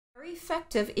Very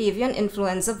effective avian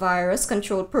influenza virus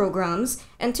control programs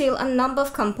entail a number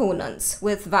of components,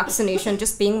 with vaccination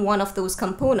just being one of those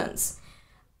components.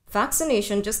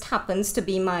 Vaccination just happens to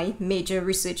be my major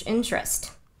research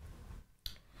interest.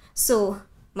 So,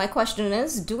 my question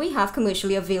is, do we have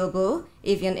commercially available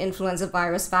avian influenza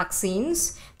virus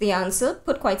vaccines? The answer,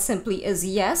 put quite simply, is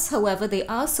yes. However, they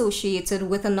are associated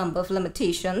with a number of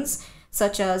limitations,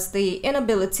 such as the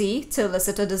inability to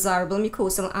elicit a desirable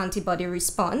mucosal antibody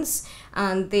response,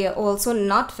 and they are also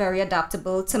not very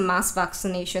adaptable to mass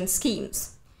vaccination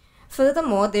schemes.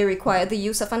 Furthermore, they require the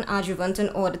use of an adjuvant in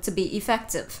order to be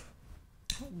effective.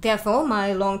 Therefore,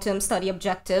 my long-term study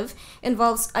objective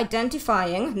involves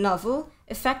identifying novel,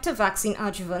 effective vaccine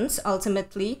adjuvants,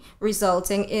 ultimately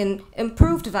resulting in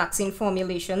improved vaccine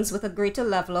formulations with a greater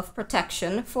level of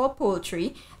protection for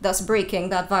poultry, thus breaking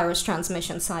that virus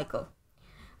transmission cycle.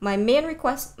 My main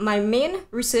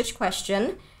research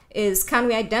question is, can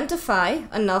we identify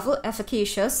a novel,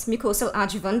 efficacious mucosal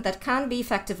adjuvant that can be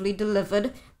effectively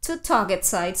delivered to target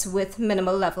sites with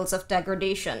minimal levels of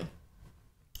degradation?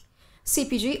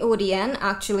 CpG-ODN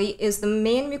actually is the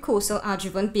main mucosal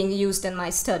adjuvant being used in my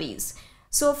studies.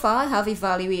 So far, I have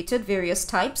evaluated various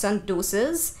types and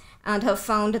doses and have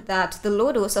found that the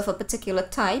low dose of a particular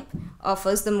type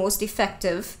offers the most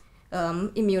effective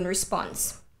immune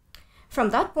response.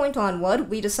 From that point onward,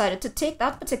 we decided to take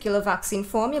that particular vaccine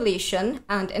formulation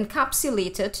and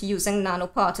encapsulate it using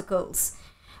nanoparticles.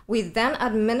 We then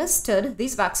administered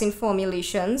these vaccine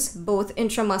formulations both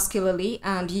intramuscularly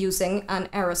and using an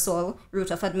aerosol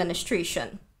route of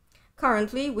administration.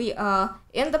 Currently, we are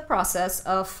in the process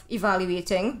of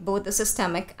evaluating both the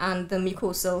systemic and the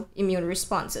mucosal immune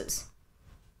responses.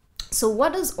 So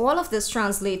what does all of this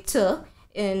translate to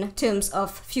in terms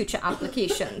of future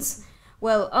applications?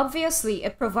 Well, obviously,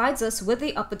 it provides us with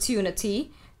the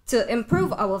opportunity to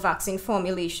improve our vaccine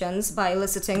formulations by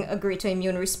eliciting a greater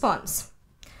immune response.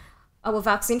 Our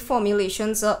vaccine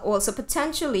formulations are also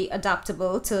potentially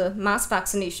adaptable to mass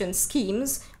vaccination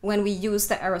schemes when we use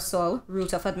the aerosol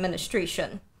route of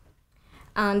administration.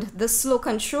 And the slow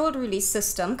controlled release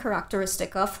system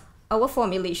characteristic of our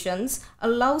formulations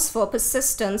allows for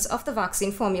persistence of the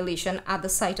vaccine formulation at the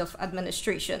site of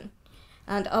administration.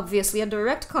 And obviously, a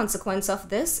direct consequence of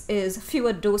this is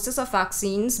fewer doses of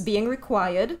vaccines being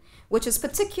required, which is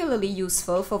particularly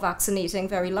useful for vaccinating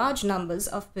very large numbers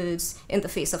of birds in the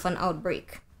face of an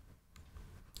outbreak.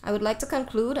 I would like to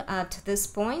conclude at this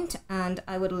point, and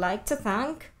I would like to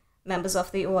thank members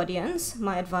of the audience,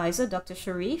 my advisor, Dr.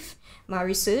 Sharif, my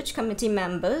research committee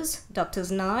members,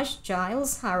 Drs. Naj,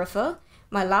 Giles, Harifa,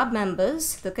 my lab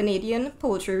members, the Canadian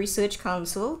Poultry Research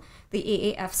Council,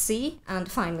 the AAFC, and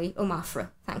finally, OMAFRA.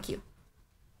 Thank you.